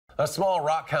A small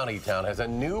Rock County town has a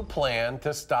new plan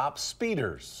to stop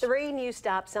speeders. 3 new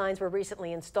stop signs were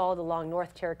recently installed along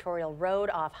North Territorial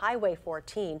Road off Highway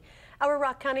 14. Our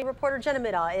Rock County reporter Jenna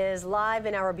Middaugh is live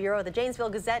in our bureau of the Janesville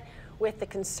Gazette with the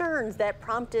concerns that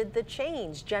prompted the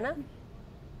change. Jenna?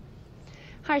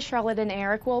 Hi, Charlotte and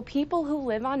Eric. Well, people who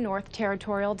live on North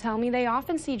Territorial tell me they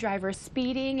often see drivers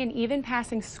speeding and even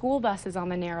passing school buses on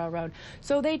the narrow road.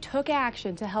 So they took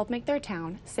action to help make their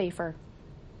town safer.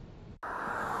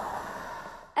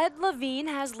 Ed Levine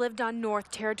has lived on North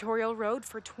Territorial Road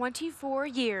for 24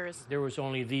 years. There was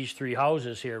only these 3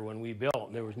 houses here when we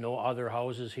built. There was no other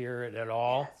houses here at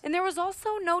all. And there was also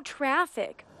no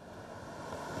traffic.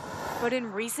 But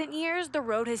in recent years, the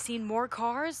road has seen more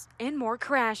cars and more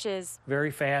crashes.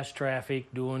 Very fast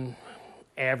traffic, doing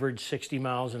average 60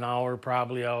 miles an hour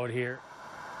probably out here.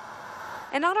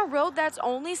 And on a road that's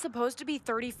only supposed to be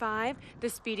 35, the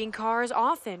speeding cars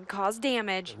often cause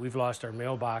damage. We've lost our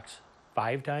mailbox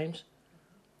 5 times.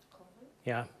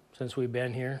 Yeah, since we've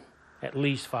been here, at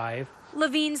least 5.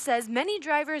 Levine says many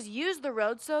drivers use the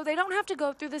road so they don't have to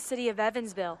go through the city of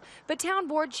Evansville. But Town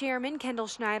Board Chairman Kendall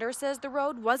Schneider says the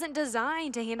road wasn't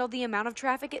designed to handle the amount of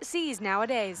traffic it sees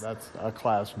nowadays. That's a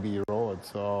Class B road,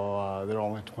 so they're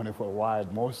only 20 foot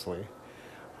wide mostly.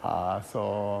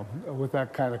 So with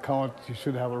that kind of count, you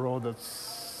should have a road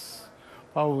that's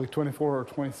probably 24 or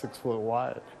 26 foot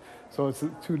wide. So it's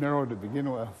too narrow to begin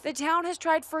with. The town has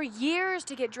tried for years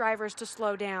to get drivers to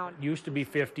slow down. It used to be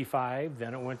 55,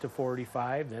 then it went to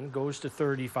 45, then it goes to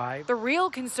 35. The real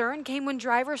concern came when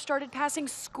drivers started passing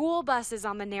school buses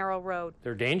on the narrow road.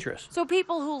 They're dangerous. So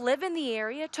people who live in the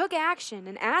area took action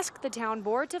and asked the town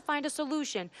board to find a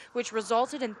solution, which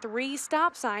resulted in 3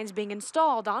 stop signs being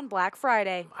installed on Black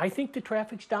Friday. I think the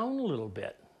traffic's down a little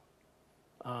bit.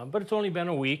 But it's only been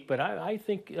a week, but I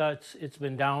think it's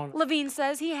been down. Levine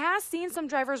says he has seen some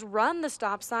drivers run the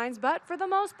stop signs, but for the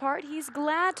most part, he's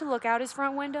glad to look out his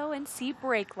front window and see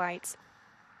brake lights.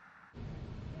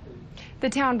 The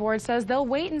town board says they'll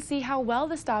wait and see how well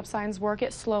the stop signs work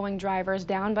at slowing drivers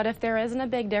down, but if there isn't a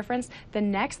big difference, the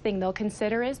next thing they'll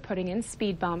consider is putting in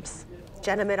speed bumps.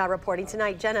 Jenna Middaugh reporting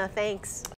tonight. Jenna, thanks.